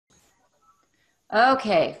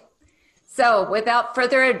Okay, so without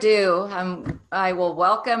further ado, I will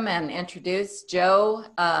welcome and introduce Joe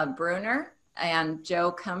Brunner and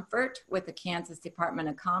Joe Comfort with the Kansas Department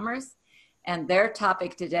of Commerce. And their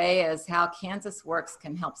topic today is how KansasWorks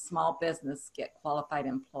can help small business get qualified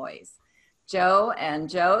employees. Joe,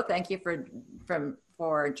 thank you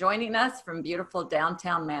for joining us from beautiful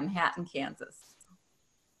downtown Manhattan, Kansas.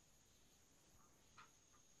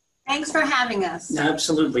 Thanks for having us.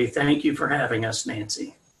 Absolutely. Thank you for having us,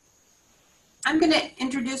 Nancy. I'm going to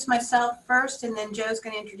introduce myself first, and then Joe's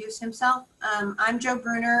going to introduce himself. I'm Joe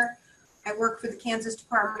Brunner. I work for the Kansas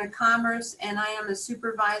Department of Commerce, and I am a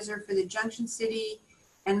supervisor for the Junction City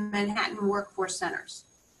and Manhattan Workforce Centers.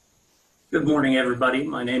 Good morning, everybody.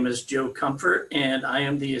 My name is Joe Comfort, and I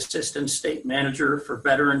am the Assistant State Manager for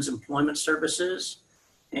Veterans Employment Services.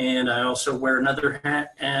 And I also wear another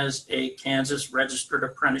hat as a Kansas Registered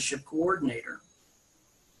Apprenticeship Coordinator.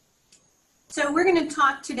 So we're going to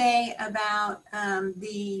talk today about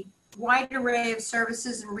the wide array of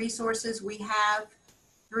services and resources we have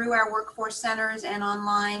through our workforce centers and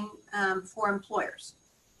online for employers.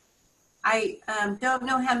 I don't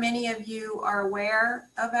know how many of you are aware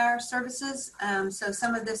of our services, so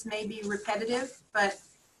some of this may be repetitive, but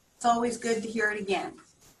it's always good to hear it again.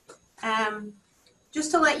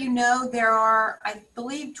 Just to let you know, there are, I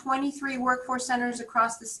believe, 23 workforce centers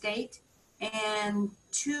across the state, and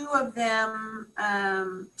two of them,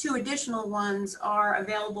 two additional ones are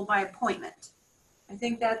available by appointment. I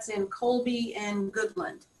think that's in Colby and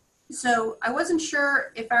Goodland. So I wasn't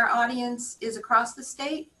sure if our audience is across the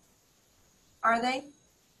state. Are they?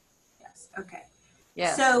 Yes, okay.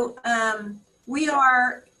 Yeah. So we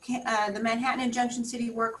are, the Manhattan and Junction City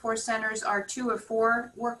Workforce Centers are 2 of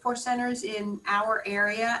 4 workforce centers in our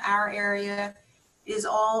area. Our area is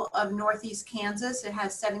all of Northeast Kansas. It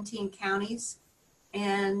has 17 counties.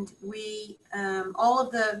 And we, all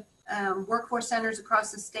of the workforce centers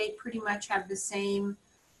across the state pretty much have the same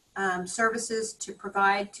services to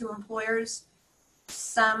provide to employers.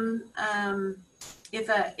 Some, if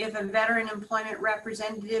a veteran employment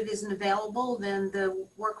representative isn't available, then the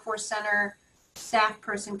workforce center staff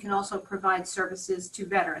person can also provide services to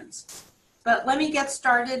veterans. But let me get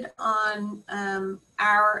started on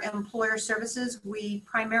our employer services. We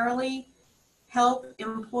primarily help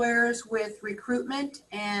employers with recruitment,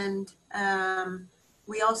 and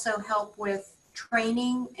we also help with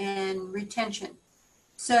training and retention.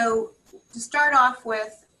 So to start off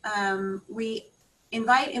with, we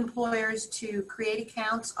invite employers to create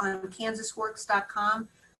accounts on KansasWorks.com,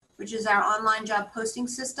 which is our online job posting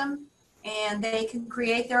system. And they can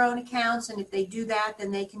create their own accounts, and if they do that,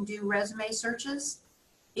 then they can do resume searches.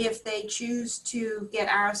 If they choose to get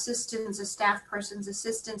our assistants, a staff person's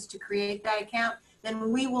assistants, to create that account,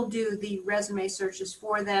 then we will do the resume searches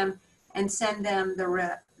for them and send them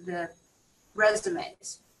the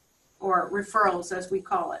resumes, or referrals as we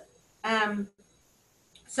call it.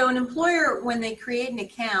 So an employer, when they create an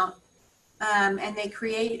account and they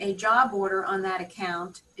create a job order on that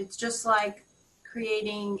account, it's just like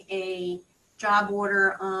creating a job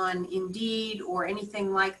order on Indeed or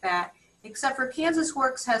anything like that, except for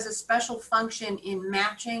KansasWorks has a special function in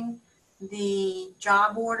matching the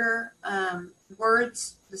job order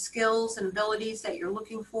words, the skills and abilities that you're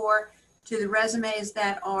looking for, to the resumes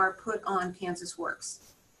that are put on KansasWorks.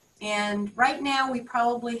 And right now we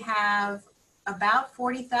probably have about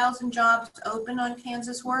 40,000 jobs open on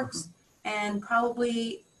KansasWorks, and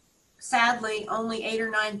probably, sadly, only 8,000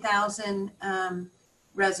 or 9,000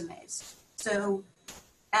 resumes. So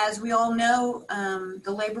as we all know,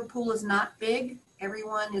 the labor pool is not big.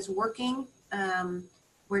 Everyone is working.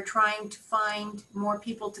 We're trying to find more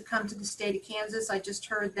people to come to the state of Kansas. I just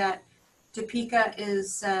heard that Topeka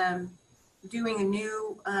is doing a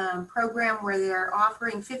new program where they're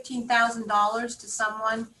offering $15,000 to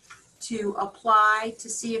someone to apply to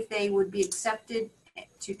see if they would be accepted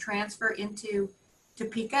to transfer into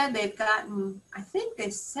Topeka. They've gotten, I think they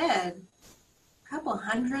said, a couple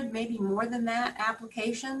hundred, maybe more than that,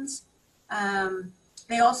 applications.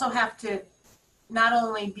 They also have to not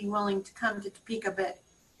only be willing to come to Topeka, but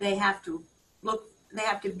they have to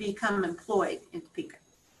become employed in Topeka.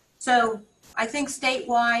 So I think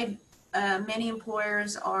statewide, many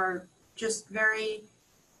employers are just very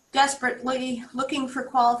desperately looking for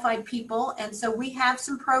qualified people, and so we have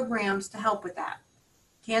some programs to help with that.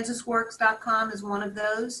 KansasWorks.com is one of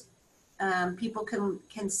those. People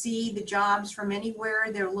can see the jobs from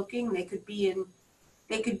anywhere they're looking. They could be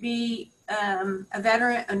a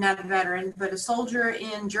veteran, not a veteran, but a soldier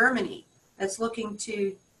in Germany that's looking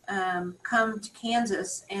to come to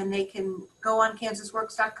Kansas, and they can go on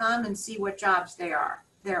KansasWorks.com and see what jobs there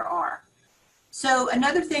are. So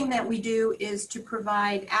another thing that we do is to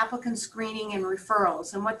provide applicant screening and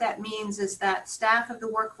referrals. And what that means is that staff of the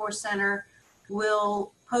Workforce Center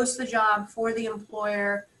will post the job for the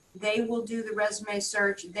employer. They will do the resume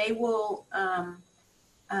search. They will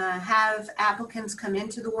have applicants come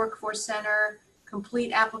into the Workforce Center,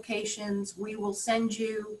 complete applications. We will send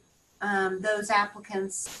you those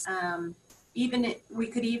applicants. We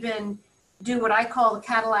could even do what I call the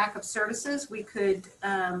Cadillac of services. We could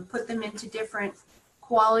put them into different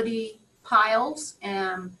quality piles.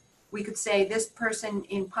 We could say this person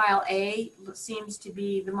in pile A seems to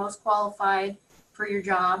be the most qualified for your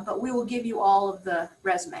job, but we will give you all of the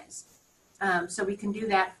resumes. So we can do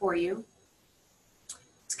that for you.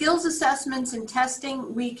 Skills assessments and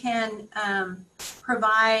testing, we can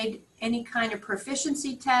provide any kind of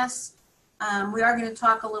proficiency tests. We are going to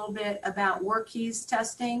talk a little bit about work keys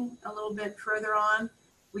testing a little bit further on.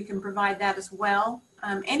 We can provide that as well.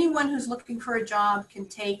 Anyone who's looking for a job can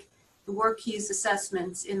take the work keys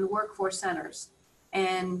assessments in the workforce centers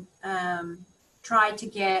and try to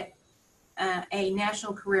get a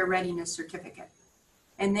National Career Readiness Certificate.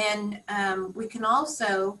 And then we can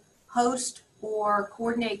also host or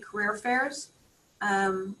coordinate career fairs.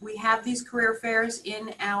 We have these career fairs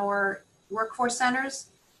in our workforce centers.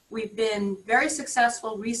 We've been very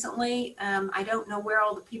successful recently. I don't know where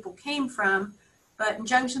all the people came from, but in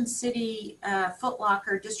Junction City Foot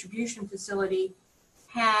Locker distribution facility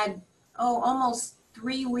had almost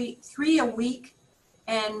three a week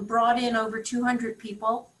and brought in over 200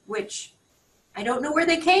 people, which I don't know where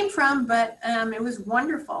they came from, but it was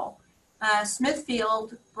wonderful.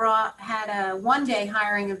 Smithfield had a one-day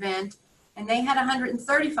hiring event, and they had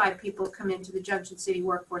 135 people come into the Junction City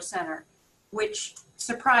Workforce Center, which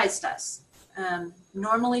surprised us.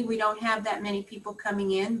 Normally, we don't have that many people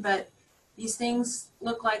coming in, but these things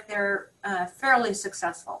look like they're fairly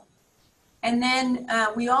successful. And then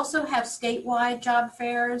we also have statewide job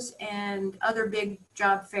fairs and other big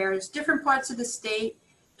job fairs. Different parts of the state,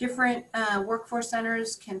 different workforce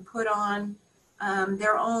centers can put on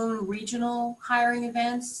their own regional hiring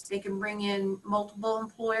events. They can bring in multiple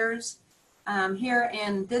employers. Here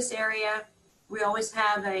in this area, we always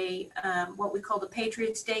have a what we call the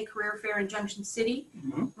Patriots Day Career Fair in Junction City.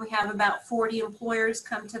 We have about 40 employers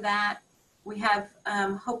come to that. We have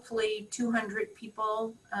hopefully 200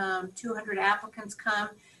 people, 200 applicants come.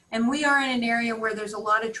 And we are in an area where there's a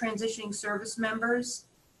lot of transitioning service members.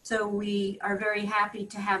 So we are very happy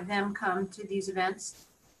to have them come to these events.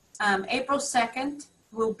 April 2nd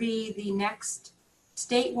will be the next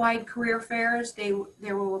statewide career fairs.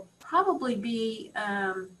 There will probably be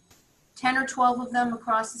 10 or 12 of them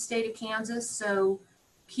across the state of Kansas. So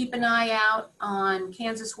keep an eye out on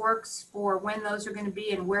KansasWorks for when those are going to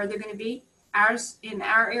be and where they're going to be. Ours in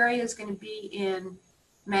our area is going to be in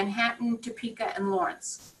Manhattan, Topeka, and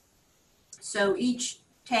Lawrence. So each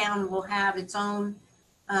town will have its own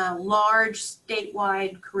large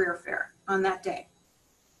statewide career fair on that day.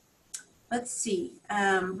 Let's see.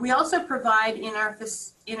 We also provide in our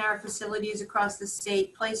facilities across the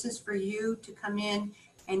state places for you to come in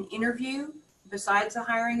and interview. Besides the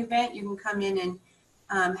hiring event, you can come in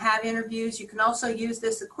and have interviews. You can also use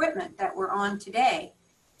this equipment that we're on today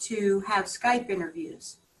to have Skype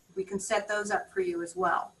interviews. We can set those up for you as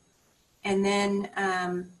well. And then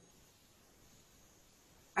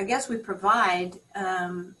I guess we provide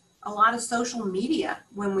a lot of social media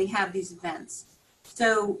when we have these events.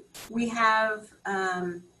 So we have,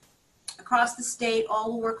 across the state,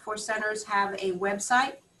 all the workforce centers have a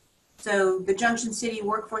website. So the Junction City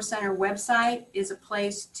Workforce Center website is a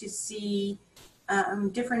place to see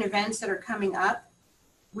different events that are coming up.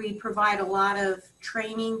 We provide a lot of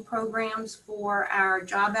training programs for our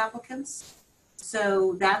job applicants.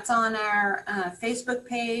 So that's on our Facebook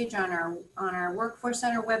page, on our Workforce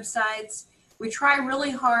Center websites. We try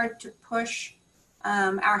really hard to push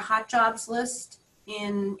our hot jobs list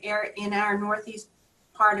in our northeast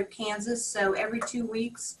part of Kansas. So every 2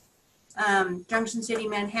 weeks, Junction City,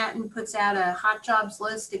 Manhattan puts out a hot jobs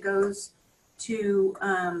list. It goes to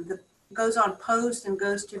goes on post and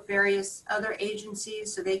goes to various other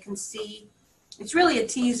agencies so they can see. It's really a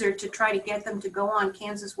teaser to try to get them to go on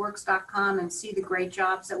KansasWorks.com and see the great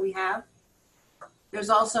jobs that we have. There's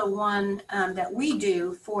also one that we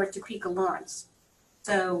do for Topeka, Lawrence.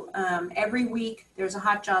 So every week there's a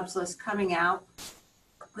hot jobs list coming out.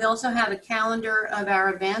 We also have a calendar of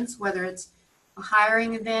our events, whether it's a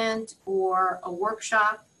hiring event or a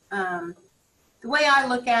workshop. The way I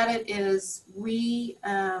look at it is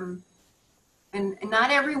and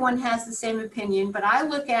not everyone has the same opinion, but I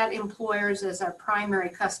look at employers as our primary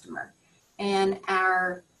customer. And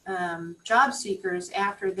our job seekers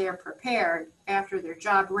after they're prepared, after they're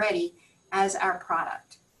job ready, as our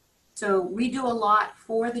product. So we do a lot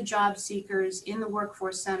for the job seekers in the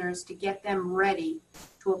workforce centers to get them ready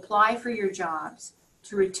to apply for your jobs,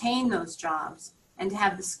 to retain those jobs, and to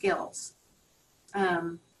have the skills.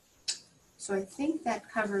 So I think that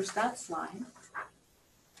covers that slide.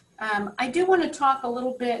 I do want to talk a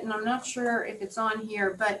little bit, and I'm not sure if it's on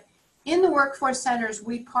here, but in the workforce centers,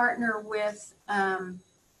 we partner with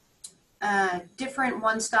different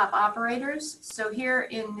one-stop operators. So here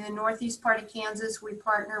in the northeast part of Kansas, we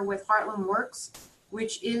partner with KansasWorks,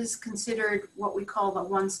 which is considered what we call the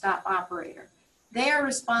one-stop operator. They are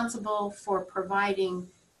responsible for providing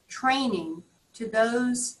training to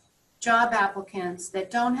those job applicants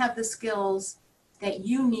that don't have the skills that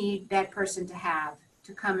you need that person to have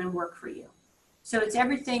to come and work for you. So it's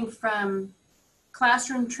everything from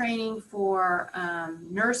classroom training for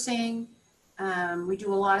nursing. We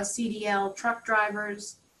do a lot of CDL truck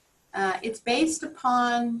drivers. It's based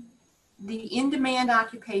upon the in-demand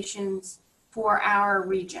occupations for our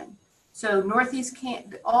region. So Northeast,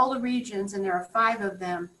 all the regions, and there are 5 of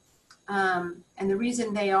them, and the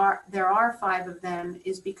reason there are 5 of them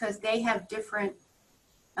is because they have different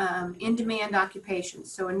in-demand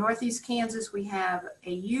occupations. So in Northeast Kansas, we have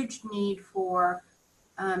a huge need for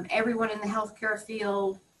everyone in the healthcare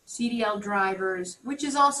field, CDL drivers, which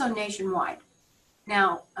is also nationwide.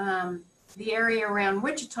 Now, the area around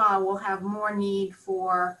Wichita will have more need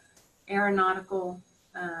for aeronautical,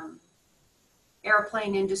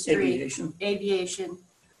 airplane industry, aviation,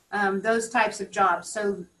 those types of jobs.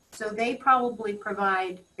 So they probably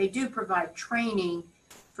do provide training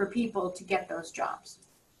for people to get those jobs.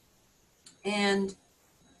 And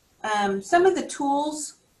some of the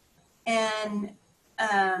tools and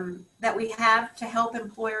that we have to help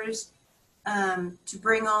employers to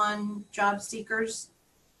bring on job seekers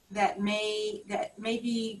that may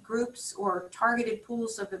be groups or targeted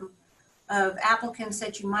pools of applicants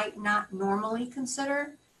that you might not normally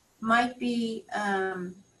consider, might be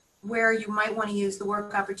where you might want to use the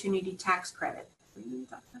work opportunity tax credit.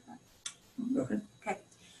 Okay. Okay.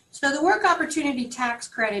 So the work opportunity tax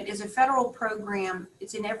credit is a federal program.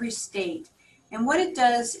 It's in every state. And what it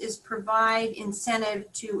does is provide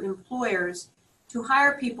incentive to employers to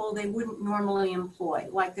hire people they wouldn't normally employ.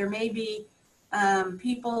 Like there may be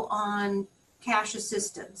people on cash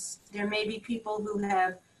assistance. There may be people who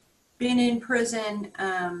have been in prison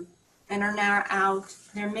and are now out.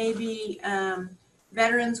 There may be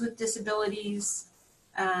veterans with disabilities.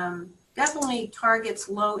 Definitely targets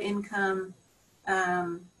low income.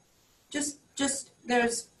 Just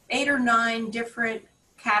there's 8 or 9 different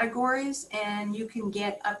categories, and you can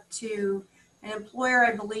get up to, an employer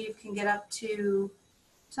I believe can get up to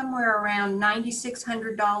somewhere around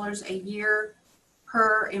 $9,600 a year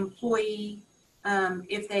per employee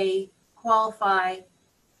if they qualify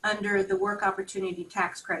under the work opportunity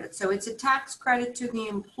tax credit. So it's a tax credit to the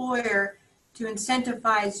employer to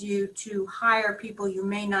incentivize you to hire people you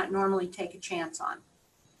may not normally take a chance on.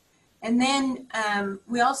 And then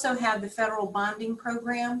we also have the federal bonding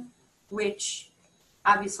program, which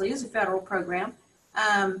obviously is a federal program.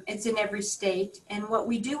 It's in every state. And what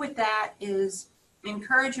we do with that is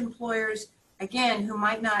encourage employers, again, who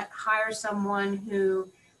might not hire someone who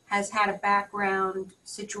has had a background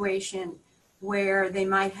situation where they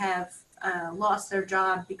might have lost their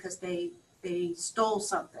job because they stole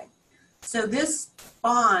something. So this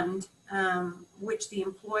bond, which the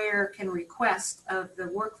employer can request of the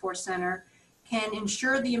workforce center, can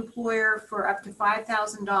insure the employer for up to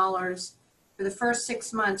 $5,000 for the first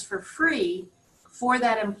 6 months for free for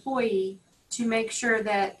that employee, to make sure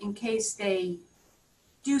that in case they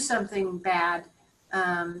do something bad,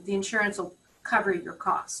 the insurance will cover your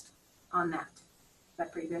cost on that. Is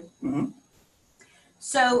that pretty good? Mm-hmm.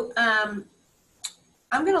 So I'm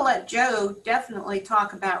going to let Joe definitely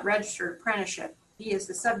talk about registered apprenticeship. He is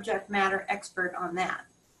the subject matter expert on that.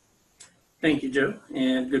 Thank you, Joe,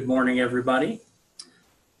 and good morning, everybody.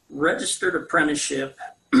 Registered apprenticeship,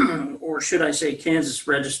 or should I say Kansas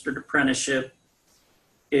registered apprenticeship,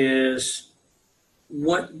 is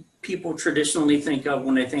what people traditionally think of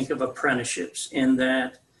when they think of apprenticeships, in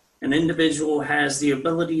that an individual has the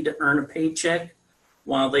ability to earn a paycheck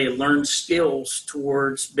while they learn skills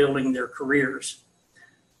towards building their careers.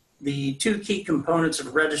 The 2 key components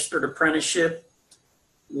of registered apprenticeship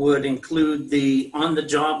would include the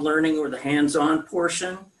on-the-job learning, or the hands-on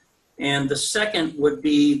portion, and the second would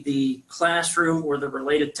be the classroom or the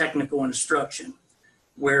related technical instruction,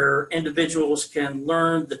 where individuals can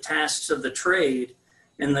learn the tasks of the trade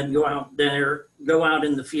and then go out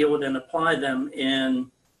in the field and apply them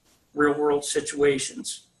in real-world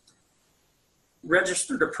situations.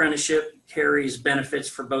 registered apprenticeship carries benefits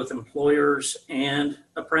for both employers and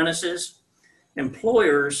apprentices.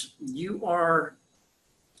 Employers, you are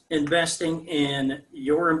investing in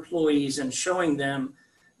your employees and showing them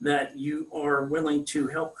that you are willing to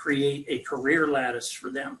help create a career lattice for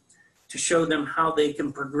them, to show them how they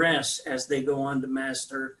can progress as they go on to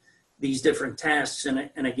master these different tasks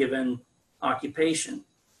in a given occupation.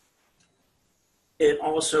 It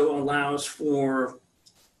also allows for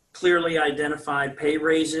clearly identified pay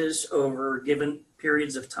raises over given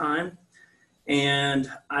periods of time.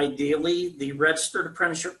 And ideally, the registered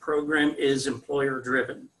apprenticeship program is employer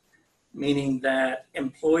driven, meaning that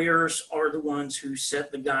employers are the ones who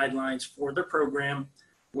set the guidelines for the program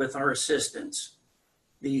with our assistance.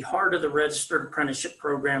 The heart of the registered apprenticeship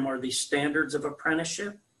program are the standards of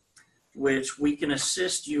apprenticeship, which we can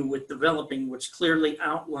assist you with developing, which clearly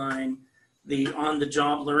outline the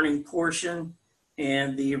on-the-job learning portion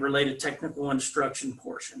and the related technical instruction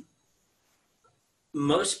portion.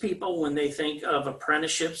 Most people, when they think of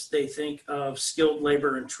apprenticeships, they think of skilled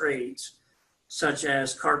labor and trades, such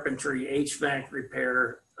as carpentry, HVAC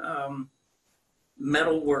repair,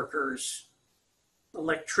 metal workers,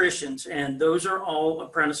 electricians, and those are all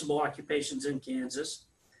apprenticeable occupations in Kansas.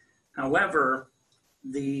 However,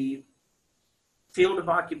 the field of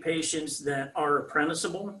occupations that are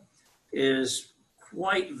apprenticeable is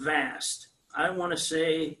quite vast. I want to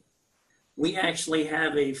say we actually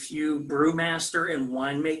have a few brewmaster and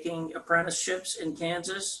winemaking apprenticeships in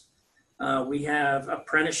Kansas. We have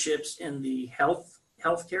apprenticeships in the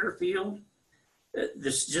healthcare field.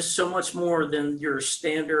 There's just so much more than your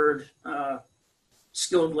standard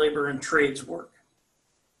skilled labor and trades work.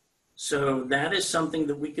 So that is something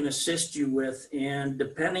that we can assist you with. And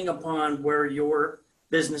depending upon where your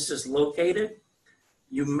business is located,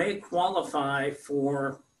 you may qualify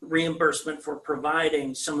for reimbursement for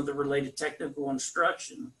providing some of the related technical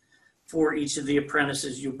instruction for each of the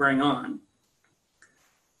apprentices you bring on.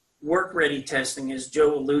 Work ready testing, as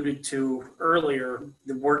Joe alluded to earlier,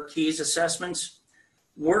 the work keys assessments.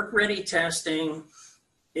 Work ready testing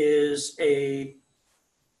is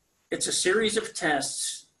it's a series of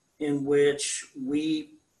tests in which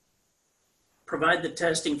we provide the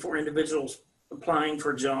testing for individuals applying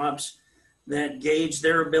for jobs that gauge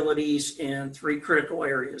their abilities in 3 critical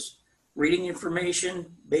areas: reading information,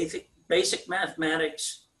 basic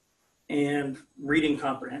mathematics, and reading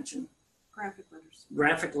comprehension.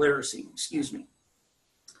 Graphic literacy, excuse me.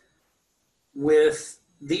 With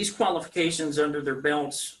these qualifications under their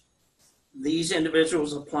belts, these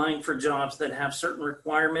individuals applying for jobs that have certain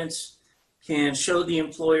requirements can show the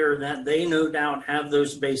employer that they no doubt have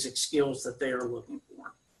those basic skills that they are looking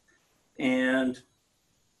for. And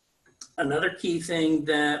another key thing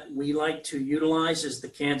that we like to utilize is the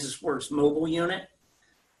KansasWorks mobile unit,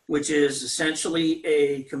 which is essentially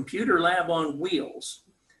a computer lab on wheels.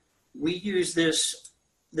 We use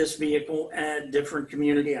this vehicle at different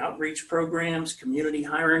community outreach programs, community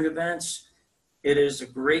hiring events. It is a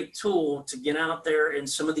great tool to get out there in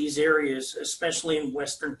some of these areas, especially in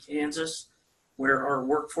Western Kansas, where our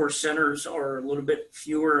workforce centers are a little bit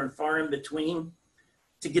fewer and far in between,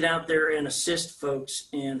 to get out there and assist folks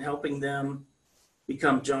in helping them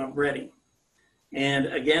become job ready. And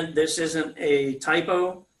again, this isn't a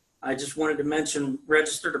typo. I just wanted to mention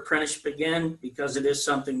registered apprenticeship again, because it is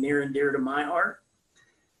something near and dear to my heart.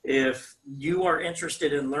 If you are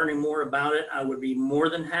interested in learning more about it, I would be more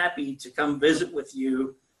than happy to come visit with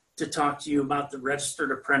you to talk to you about the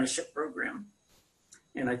registered apprenticeship program.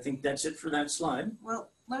 And I think that's it for that slide.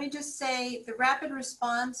 Well, let me just say the rapid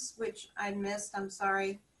response, which I missed, I'm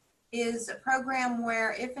sorry, is a program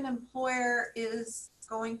where if an employer is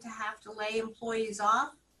going to have to lay employees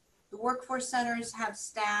off, the workforce centers have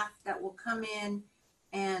staff that will come in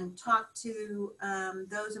and talk to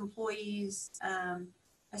those employees,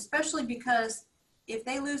 especially because if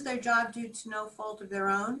they lose their job due to no fault of their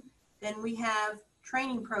own, then we have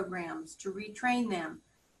training programs to retrain them.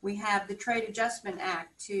 We have the Trade Adjustment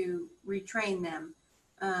Act to retrain them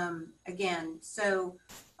again. So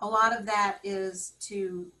a lot of that is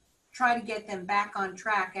to try to get them back on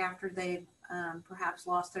track after they've perhaps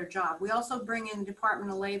lost their job. We also bring in the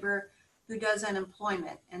Department of Labor, who does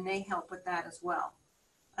unemployment, and they help with that as well.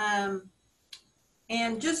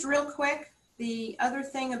 And just real quick, the other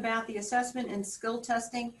thing about the assessment and skill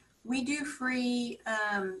testing, we do free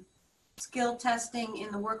skill testing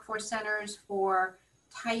in the workforce centers for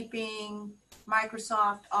typing,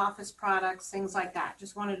 Microsoft Office products, things like that.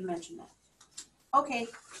 Just wanted to mention that. Okay.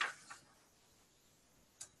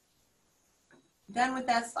 Done with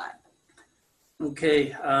that slide.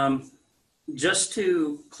 Okay, just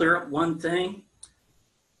to clear up one thing,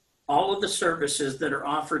 All of the services that are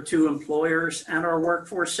offered to employers at our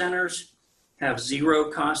workforce centers have zero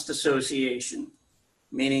cost association,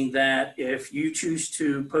 meaning that if you choose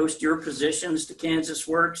to post your positions to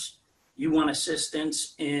KansasWorks, you want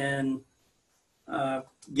assistance in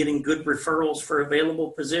getting good referrals for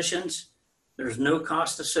available positions, there's no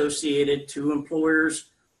cost associated to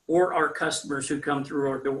employers or our customers who come through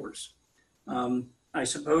our doors. I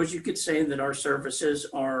suppose you could say that our services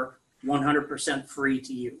are 100% free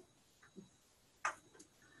to you.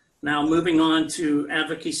 Now, moving on to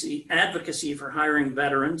advocacy for hiring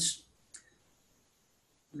veterans.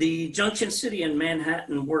 The Junction City and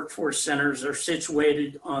Manhattan workforce centers are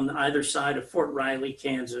situated on either side of Fort Riley,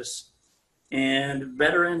 Kansas. And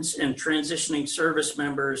veterans and transitioning service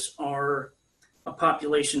members are a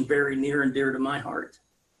population very near and dear to my heart.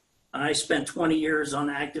 I spent 20 years on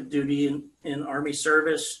active duty in Army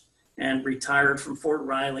service and retired from Fort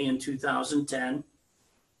Riley in 2010.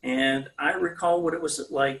 And I recall what it was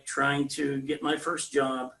like trying to get my first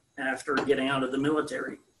job after getting out of the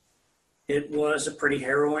military. It was a pretty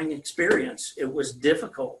harrowing experience. It was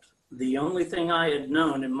difficult. The only thing I had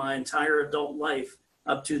known in my entire adult life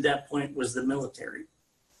up to that point was the military.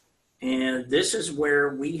 And this is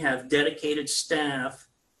where we have dedicated staff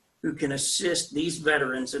who can assist these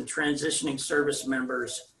veterans and transitioning service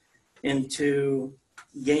members into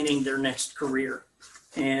gaining their next career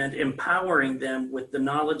and empowering them with the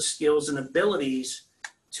knowledge, skills, and abilities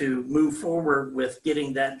to move forward with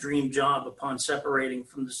getting that dream job upon separating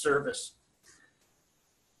from the service.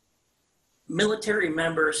 Military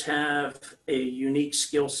members have a unique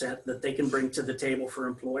skill set that they can bring to the table for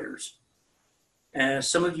employers. As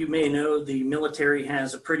some of you may know, the military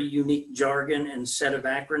has a pretty unique jargon and set of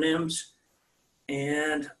acronyms.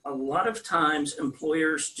 And a lot of times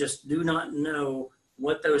employers just do not know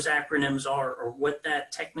what those acronyms are or what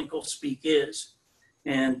that technical speak is.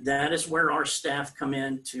 And that is where our staff come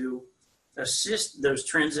in to assist those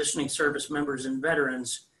transitioning service members and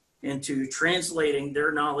veterans into translating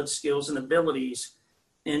their knowledge, skills, and abilities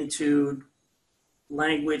into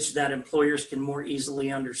language that employers can more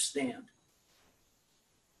easily understand.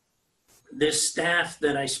 This staff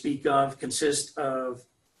that I speak of consists of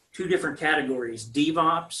two different categories: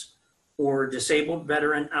 DVOPs, or Disabled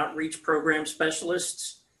Veteran Outreach Program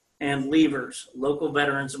Specialists, and Leavers, Local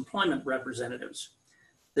Veterans Employment Representatives.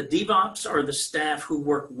 The DVOPs are the staff who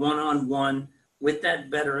work one-on-one with that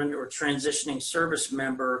veteran or transitioning service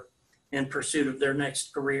member in pursuit of their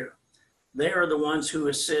next career. They are the ones who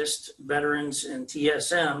assist veterans and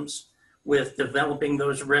TSMs with developing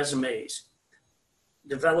those resumes,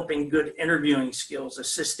 developing good interviewing skills,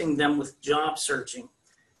 assisting them with job searching.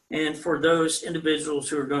 And for those individuals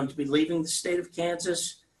who are going to be leaving the state of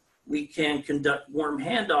Kansas, we can conduct warm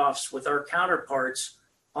handoffs with our counterparts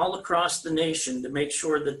all across the nation to make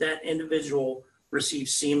sure that that individual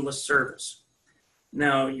receives seamless service.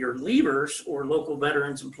 Now, your leavers, or local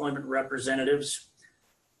veterans employment representatives,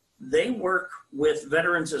 they work with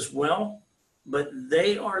veterans as well, but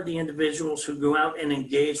they are the individuals who go out and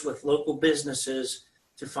engage with local businesses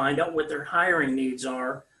to find out what their hiring needs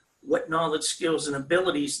are, what knowledge, skills, and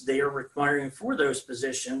abilities they are requiring for those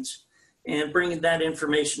positions, and bringing that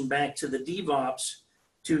information back to the DVOPs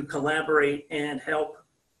to collaborate and help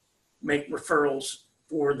make referrals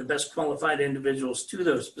for the best qualified individuals to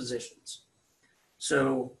those positions.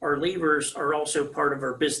 So our leavers are also part of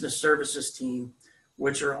our business services team,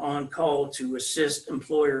 which are on call to assist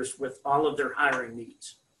employers with all of their hiring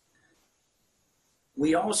needs.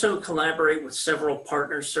 We also collaborate with several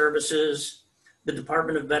partner services: the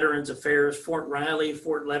Department of Veterans Affairs, Fort Riley,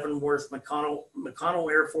 Fort Leavenworth,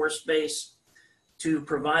 McConnell Air Force Base, to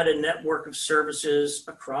provide a network of services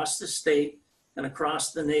across the state and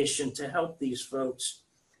across the nation to help these folks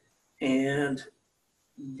and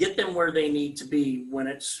get them where they need to be when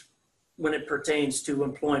it pertains to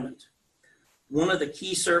employment. One of the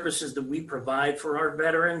key services that we provide for our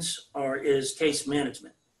veterans is case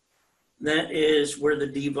management. That is where the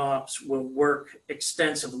DVOPs will work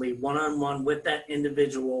extensively one-on-one with that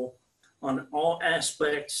individual on all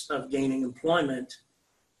aspects of gaining employment,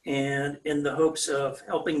 and in the hopes of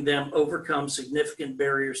helping them overcome significant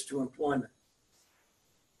barriers to employment.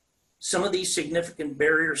 Some of these significant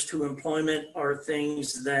barriers to employment are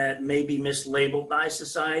things that may be mislabeled by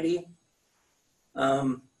society.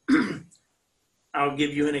 I'll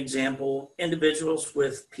give you an example. Individuals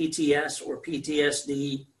with PTS or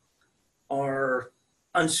PTSD are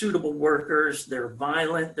unsuitable workers, they're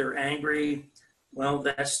violent, they're angry. Well,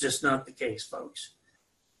 that's just not the case, folks.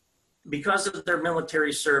 Because of their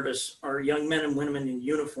military service, our young men and women in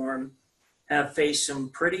uniform have faced some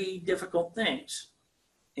pretty difficult things.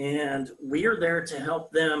 And we are there to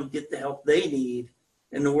help them get the help they need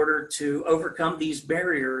in order to overcome these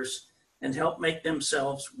barriers and help make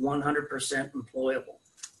themselves 100% employable.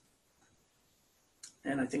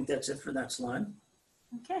 And I think that's it for that slide.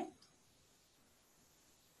 Okay.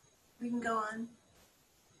 We can go on.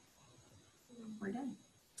 We're done.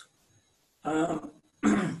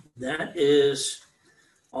 That is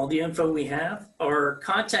all the info we have. Our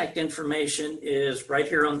contact information is right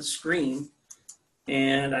here on the screen.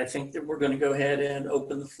 And I think that we're going to go ahead and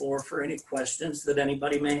open the floor for any questions that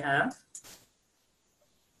anybody may have.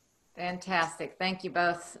 Fantastic. Thank you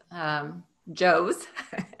both, Joes.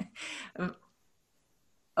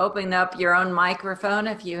 Open up your own microphone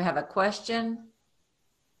if you have a question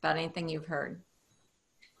about anything you've heard.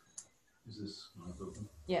 Is this mic open?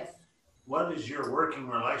 Yes. What is your working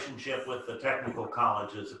relationship with the technical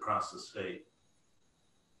colleges across the state?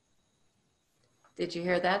 Did you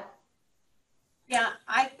hear that? Yeah,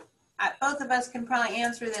 I both of us can probably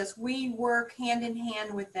answer this. We work hand in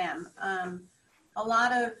hand with them. A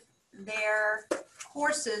lot of their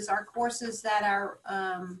courses are courses that are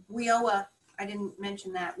WIOA. I didn't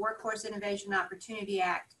mention that. Workforce Innovation Opportunity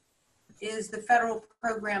Act is the federal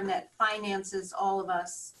program that finances all of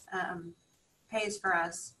us, pays for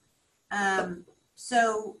us.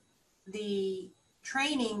 So the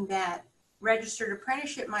training that registered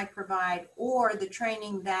apprenticeship might provide, or the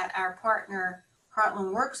training that our partner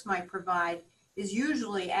KansasWorks might provide, is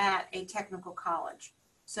usually at a technical college.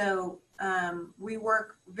 So we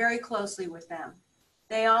work very closely with them.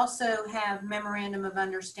 They also have memorandum of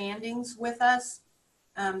understandings with us.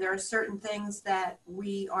 There are certain things that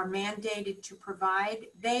we are mandated to provide.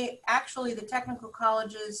 The technical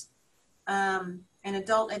colleges and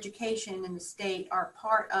adult education in the state are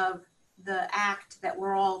part of the act that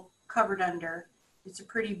we're all covered under. It's a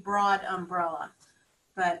pretty broad umbrella,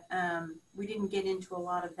 but we didn't get into a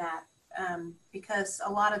lot of that because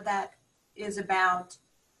a lot of that is about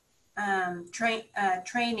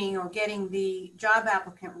training or getting the job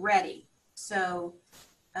applicant ready. So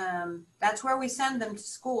that's where we send them to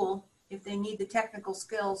school if they need the technical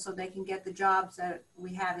skills so they can get the jobs that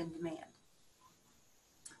we have in demand.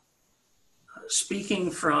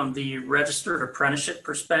 Speaking from the registered apprenticeship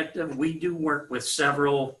perspective, we do work with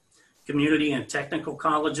several community and technical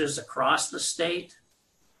colleges across the state.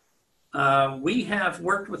 We have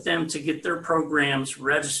worked with them to get their programs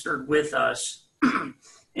registered with us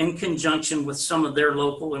in conjunction with some of their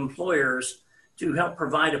local employers to help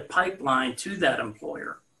provide a pipeline to that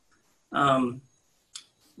employer.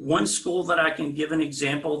 One school that I can give an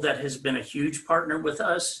example that has been a huge partner with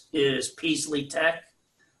us is Peasley Tech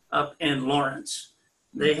up in Lawrence.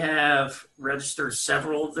 They have registered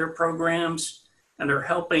several of their programs and are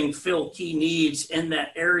helping fill key needs in that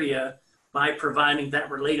area by providing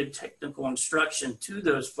that related technical instruction to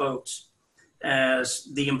those folks as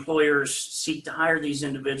the employers seek to hire these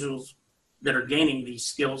individuals that are gaining these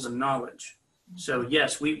skills and knowledge. So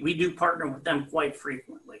yes, we do partner with them quite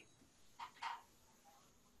frequently.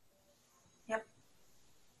 Yep.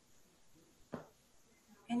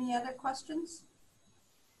 Any other questions?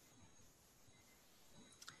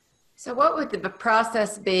 So what would the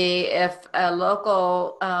process be if a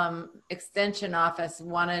local extension office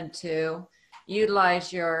wanted to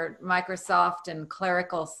utilize your Microsoft and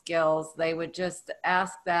clerical skills? They would just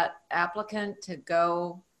ask that applicant to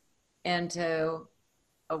go into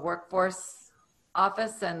a workforce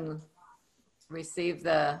office and receive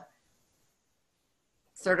the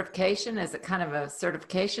certification? Is it kind of a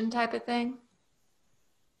certification type of thing?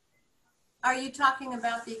 Are you talking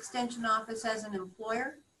about the extension office as an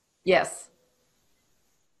employer? Yes.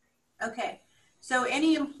 Okay, so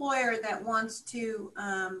any employer that wants to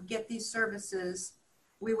get these services,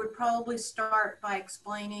 we would probably start by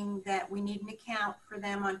explaining that we need an account for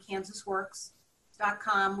them on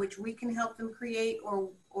KansasWorks.com, which we can help them create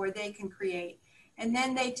or they can create. And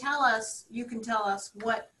then they tell us, you can tell us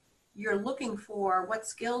what you're looking for, what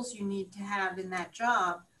skills you need to have in that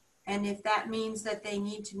job. And if that means that they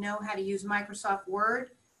need to know how to use Microsoft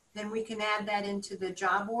Word, then we can add that into the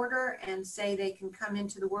job order and say they can come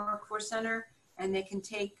into the Workforce Center and they can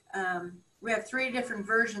take, we have 3 different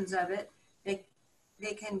versions of it.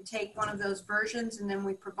 They can take one of those versions and then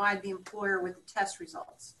we provide the employer with the test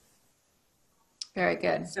results. Very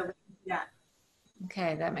good. So we can do that.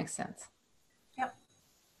 Okay, that makes sense. Yep.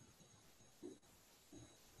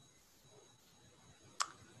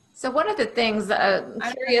 So one of the things,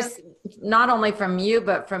 curious, not only from you,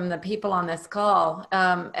 but from the people on this call,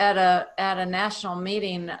 at a national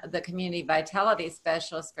meeting, the community vitality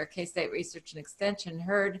specialist for K-State Research and Extension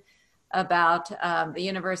heard about the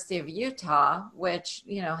University of Utah, which,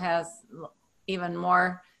 you know, has even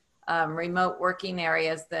more remote working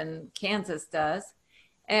areas than Kansas does.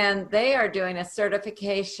 And they are doing a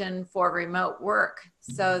certification for remote work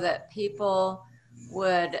so that people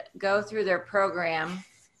would go through their program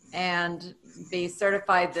and be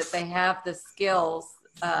certified that they have the skills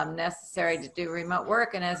necessary to do remote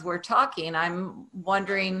work. And as we're talking, I'm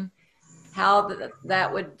wondering how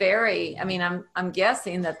that would vary. I mean, I'm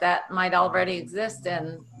guessing that might already exist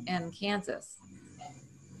in Kansas.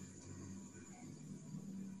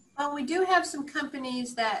 Well, we do have some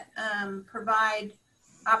companies that provide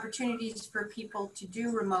opportunities for people to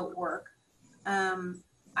do remote work.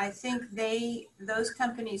 I think those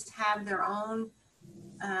companies have their own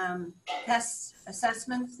test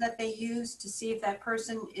assessments that they use to see if that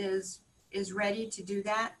person is ready to do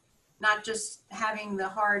that. Not just having the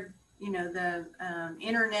hard, the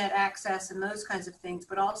internet access and those kinds of things,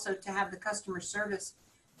 but also to have the customer service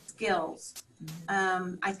skills.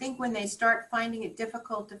 I think when they start finding it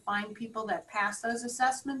difficult to find people that pass those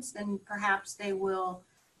assessments, then perhaps they will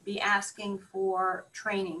be asking for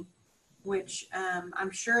training, which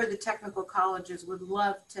I'm sure the technical colleges would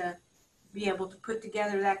love to be able to put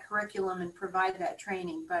together that curriculum and provide that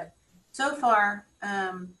training. But so far,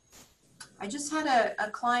 I just had a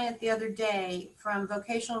client the other day from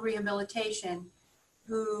vocational rehabilitation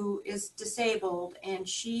who is disabled, and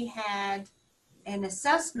she had an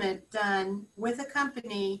assessment done with a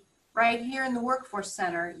company right here in the workforce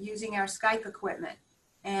center using our Skype equipment.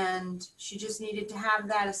 And she just needed to have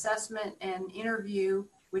that assessment and interview,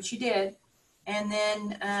 which she did. And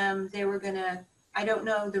then they were gonna, I don't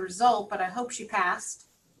know the result, but I hope she passed.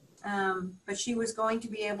 But she was going to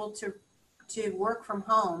be able to work from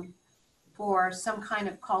home for some kind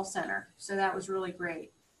of call center. So that was really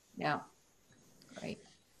great. Yeah, great.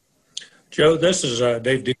 Joe, this is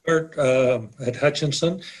Dave Diehart at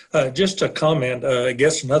Hutchinson. Just a comment, I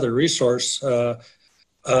guess another resource, the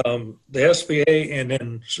SBA and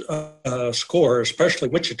then SCORE, especially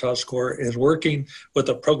Wichita SCORE, is working with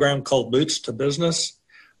a program called Boots to Business.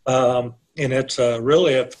 And it's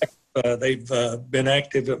really effective. They've been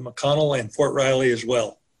active at McConnell and Fort Riley as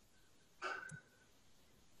well.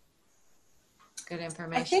 Good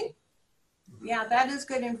information. I think, yeah, that is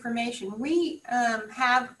good information. We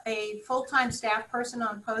have a full-time staff person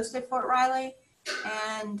on post at Fort Riley,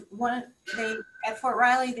 and at Fort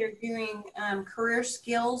Riley they're doing career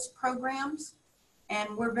skills programs,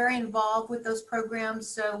 and we're very involved with those programs.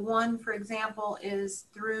 So one, for example, is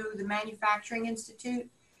through the Manufacturing Institute,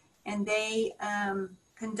 and they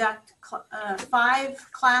conduct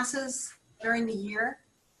 5 classes during the year.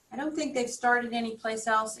 I don't think they've started any place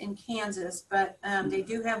else in Kansas, but they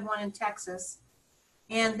do have one in Texas.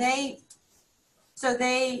 And they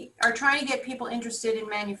are trying to get people interested in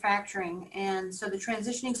manufacturing. And so the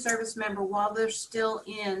transitioning service member, while they're still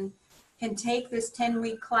in, can take this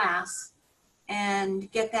 10-week class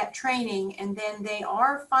and get that training. And then they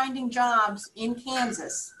are finding jobs in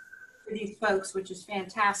Kansas for these folks, which is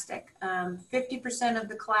fantastic. 50% of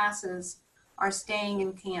the classes are staying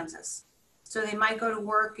in Kansas. So they might go to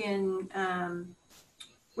work in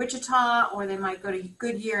Wichita, or they might go to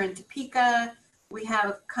Goodyear in Topeka. We have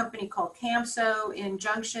a company called CAMSO in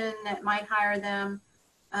Junction that might hire them.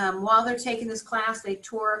 While they're taking this class, they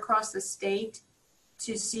tour across the state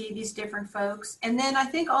to see these different folks. And then I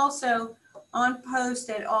think also on post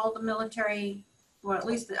at all the military, well, at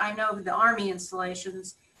least I know the Army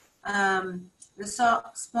installations, the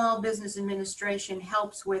Small Business Administration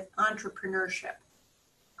helps with entrepreneurship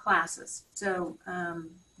classes. So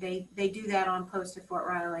they do that on post at Fort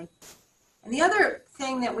Riley. And the other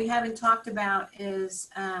thing that we haven't talked about is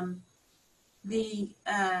the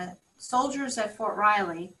soldiers at Fort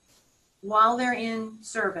Riley, while they're in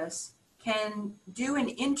service, can do an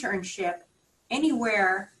internship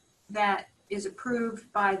anywhere that is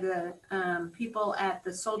approved by the people at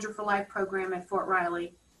the Soldier for Life program at Fort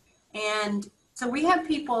Riley. And so we have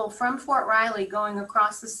people from Fort Riley going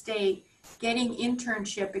across the state getting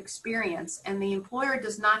internship experience, and the employer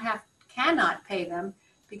cannot pay them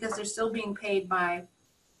because they're still being paid by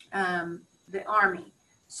the Army.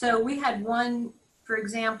 So we had one, for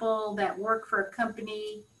example, that worked for a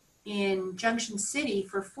company in Junction City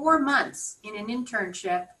for 4 months in an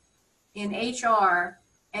internship in HR,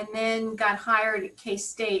 and then got hired at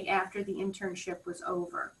K-State after the internship was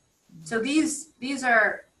over. So these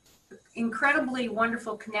are incredibly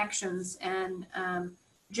wonderful connections, and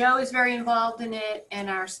Joe is very involved in it, and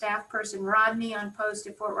our staff person Rodney on post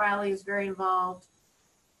at Fort Riley is very involved.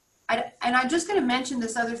 And I'm just going to mention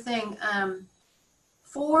this other thing.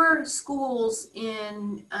 4 schools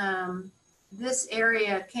in this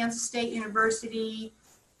area, Kansas State University,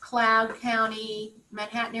 Cloud County,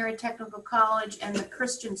 Manhattan Area Technical College, and the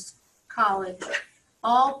Christian College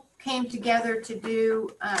all came together to do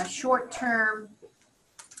short-term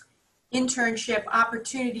internship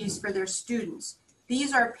opportunities for their students.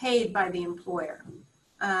 These are paid by the employer.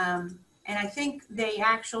 And I think they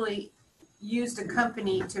actually used a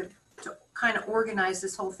company to kind of organize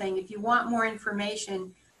this whole thing. If you want more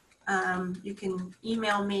information, you can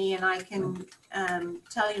email me and I can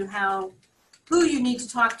tell you who you need to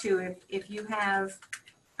talk to if you have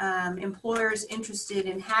employers interested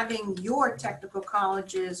in having your technical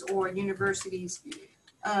colleges or universities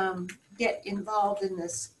get involved in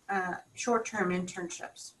this short-term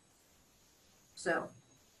internships. So.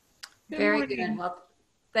 Very good. Well,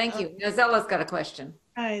 thank you. Nozella's got a question.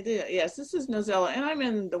 I do. Yes, this is Nozella, and I'm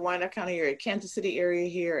in the Wyandotte County area, Kansas City area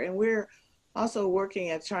here, and we're also working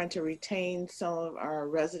at trying to retain some of our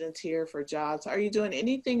residents here for jobs. Are you doing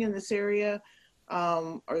anything in this area,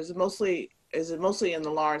 or is it mostly in the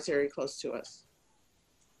Lawrence area close to us?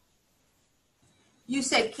 You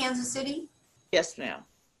said Kansas City? Yes, ma'am.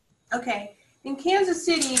 Okay. In Kansas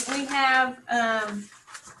City, we have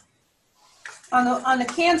on the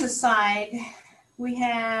Kansas side, we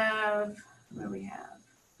have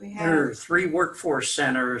There are 3 workforce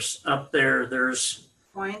centers up there. There's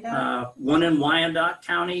Wyandotte. one in Wyandotte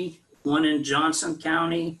County, one in Johnson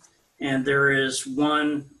County, and there is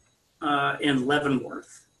one in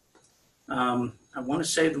Leavenworth. I want to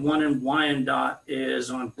say the one in Wyandotte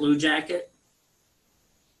is on Blue Jacket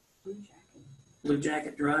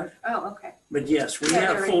Drive. Oh, okay. But yes, we Yeah, have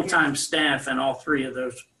they're right full-time staff in all 3 of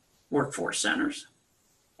those workforce centers.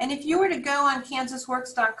 And if you were to go on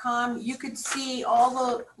KansasWorks.com, you could see all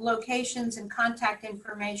the locations and contact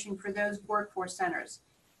information for those workforce centers.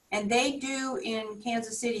 And they do in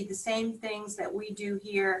Kansas City the same things that we do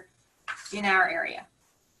here in our area.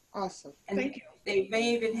 Awesome. And Thank you. they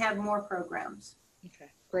may even have more programs. Okay,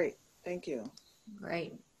 great. Thank you.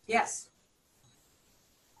 Great. Yes.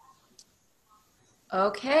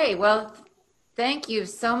 Okay, well, thank you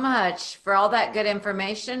so much for all that good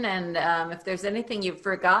information. And if there's anything you've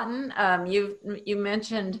forgotten, you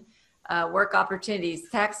mentioned work opportunities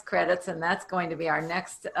tax credits, and that's going to be our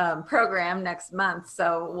next program next month.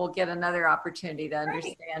 So we'll get another opportunity to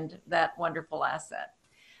understand that wonderful asset.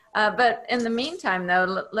 But in the meantime,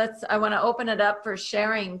 though, I want to open it up for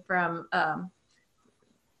sharing from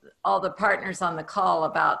all the partners on the call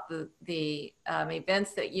about the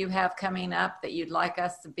events that you have coming up that you'd like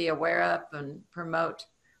us to be aware of and promote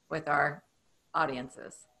with our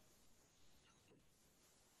audiences.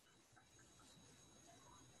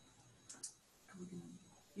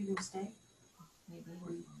 You can stay?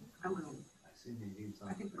 I'm going.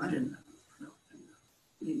 I think I didn't know.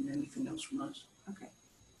 Need anything else from us? Okay.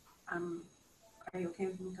 Are you okay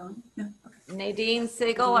with me going? Yeah. Okay. Nadine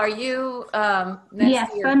Siegel, are you next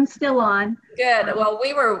Yes, year? I'm still on. Good. Well,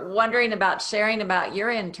 we were wondering about sharing about your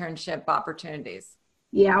internship opportunities.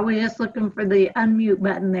 Yeah, I was just looking for the unmute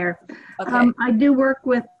button there. Okay. I do work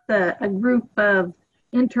with a group of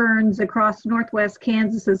interns across Northwest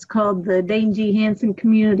Kansas. It's called the Dane G. Hansen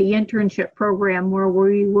Community Internship Program, where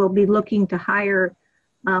we will be looking to hire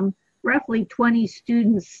roughly 20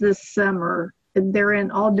 students this summer. They're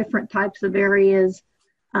in all different types of areas.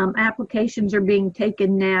 Applications are being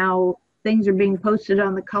taken now. Things are being posted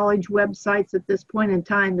on the college websites at this point in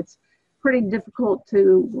time. It's pretty difficult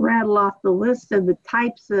to rattle off the list of the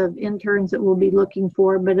types of interns that we'll be looking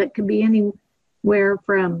for, but it could be anywhere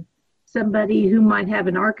from somebody who might have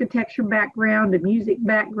an architecture background, a music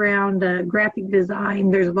background, graphic design.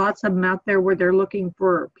 There's lots of them out there where they're looking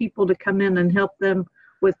for people to come in and help them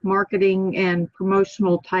with marketing and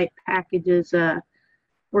promotional type packages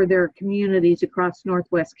for their communities across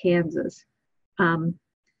Northwest Kansas.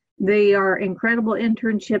 They are incredible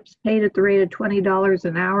internships paid at the rate of $20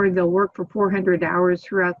 an hour. They'll work for 400 hours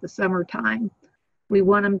throughout the summertime. We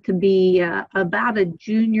want them to be about a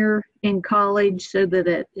junior in college so that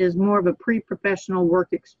it is more of a pre-professional work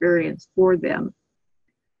experience for them.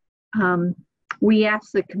 We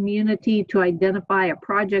ask the community to identify a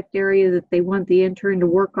project area that they want the intern to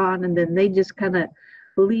work on, and then they just kind of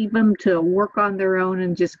leave them to work on their own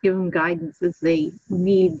and just give them guidance as they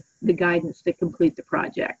need the guidance to complete the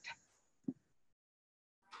project.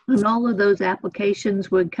 And all of those applications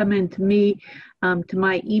would come into me, to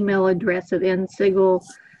my email address of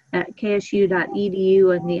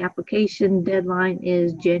nsigel@ksu.edu, and the application deadline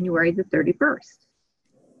is January the 31st.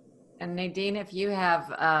 And Nadine, if you have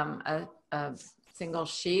a single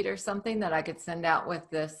sheet or something that I could send out with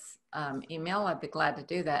this email, I'd be glad to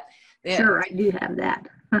do that. Sure, I do have that.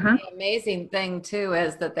 The amazing thing too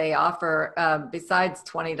is that they offer, besides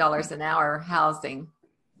 $20 an hour housing,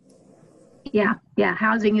 Yeah, yeah,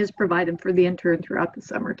 housing is provided for the intern throughout the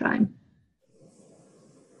summertime.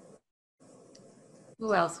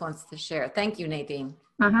 Who else wants to share? Thank you, Nadine.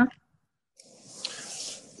 Uh-huh.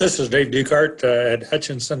 This is Dave Dukart at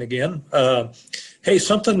Hutchinson again. Hey,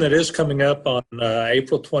 something that is coming up on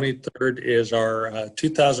April 23rd is our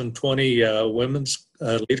 2020 Women's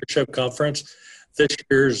Leadership Conference. This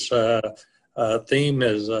year's theme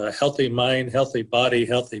is Healthy Mind, Healthy Body,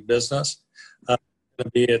 Healthy Business. It's going to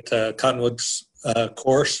be at Cottonwood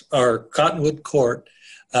Court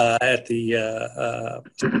at the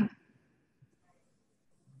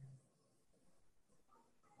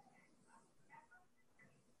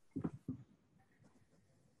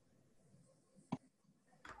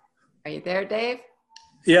Are you there, Dave?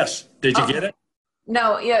 Yes. Did you get it?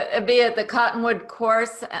 No, yeah, it'd be at the Cottonwood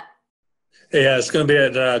course. Yeah, it's going to be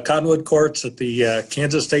at Cottonwood Courts at the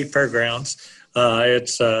Kansas State Fairgrounds.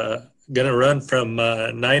 It's going to run from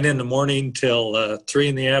 9 in the morning till 3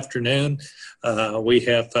 in the afternoon. We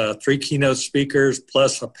have 3 keynote speakers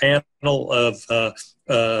plus a panel of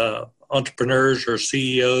entrepreneurs or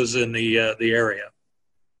CEOs in the area.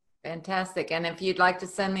 Fantastic. And if you'd like to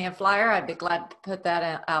send me a flyer, I'd be glad to put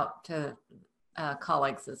that out to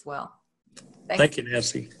colleagues as well. Thank you,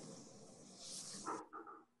 Nancy.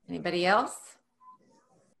 Anybody else?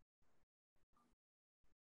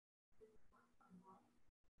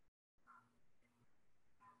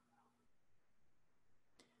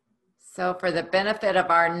 So for the benefit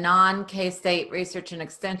of our non-K-State research and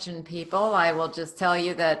extension people, I will just tell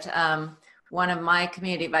you that one of my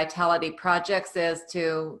community vitality projects is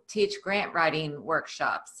to teach grant writing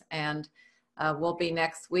workshops, and we'll be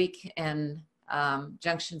next week in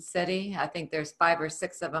Junction City. I think there's 5 or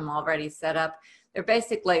 6 of them already set up. They're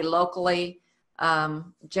basically locally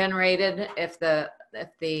generated. If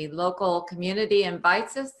the local community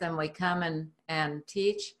invites us, then we come and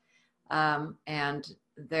teach, and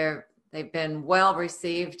they've been well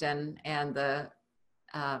received, and the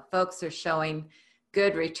folks are showing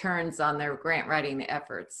good returns on their grant writing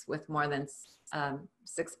efforts, with more than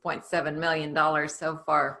 $6.7 million so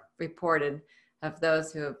far reported of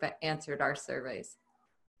those who have answered our surveys.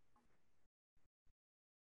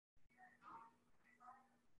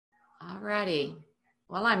 All righty.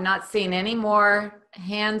 Well, I'm not seeing any more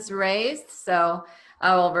hands raised, so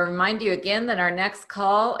I will remind you again that our next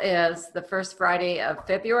call is the first Friday of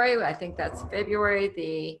February. I think that's February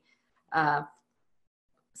the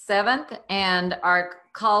 7th, and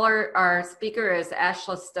our speaker is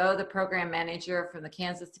Ashla Stowe, the program manager from the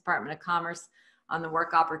Kansas Department of Commerce on the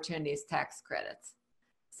Work Opportunities Tax Credits.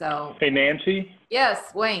 So, hey, Nancy.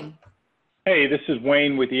 Yes, Wayne. Hey, this is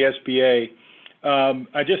Wayne with the SBA.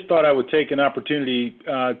 I just thought I would take an opportunity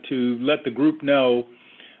to let the group know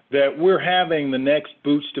that we're having the next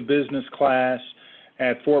Boots to Business class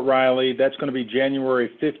at Fort Riley. That's going to be January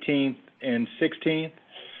 15th and 16th.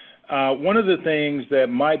 One of the things that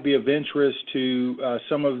might be of interest to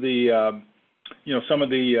some of the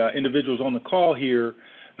individuals on the call here,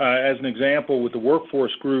 as an example with the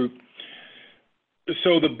workforce group.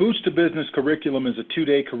 So the Boots to Business curriculum is a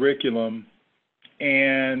 2-day curriculum,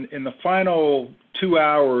 and in the final 2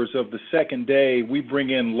 hours of the second day, we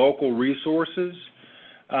bring in local resources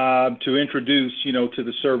to introduce, to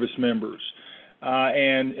the service members.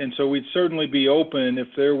 And so we'd certainly be open if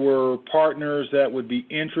there were partners that would be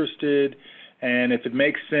interested, and if it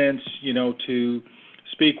makes sense, to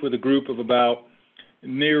speak with a group of about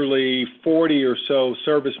nearly 40 or so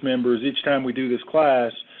service members each time we do this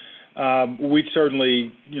class. We'd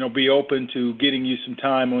certainly, be open to getting you some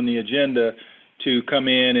time on the agenda to come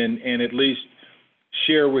in and at least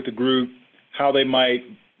share with the group how they might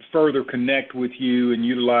further connect with you and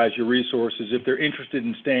utilize your resources if they're interested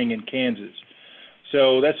in staying in Kansas.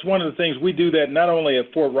 So that's one of the things. We do that not only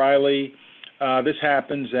at Fort Riley. This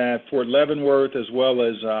happens at Fort Leavenworth as well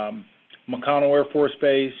as McConnell Air Force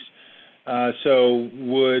Base. So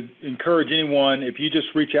would encourage anyone, if you just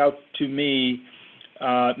reach out to me,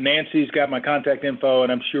 Nancy's got my contact info,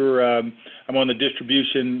 and I'm sure I'm on the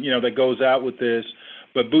distribution, that goes out with this.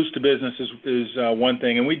 But Boost to Business is one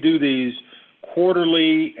thing, and we do these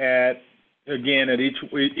quarterly at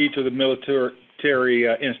each of the military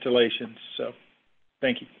installations. So,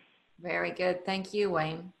 thank you. Very good. Thank you,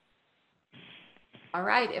 Wayne. All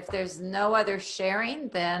right. If there's no other sharing,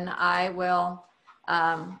 then I will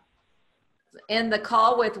end the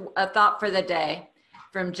call with a thought for the day.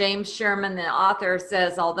 From James Sherman, the author,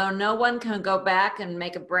 says, although no one can go back and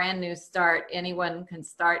make a brand new start, anyone can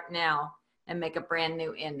start now and make a brand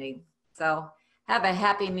new ending. So have a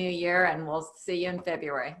happy new year, and we'll see you in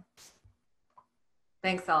February.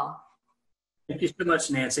 Thanks all. Thank you so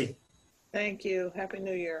much, Nancy. Thank you. Happy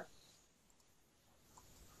New Year.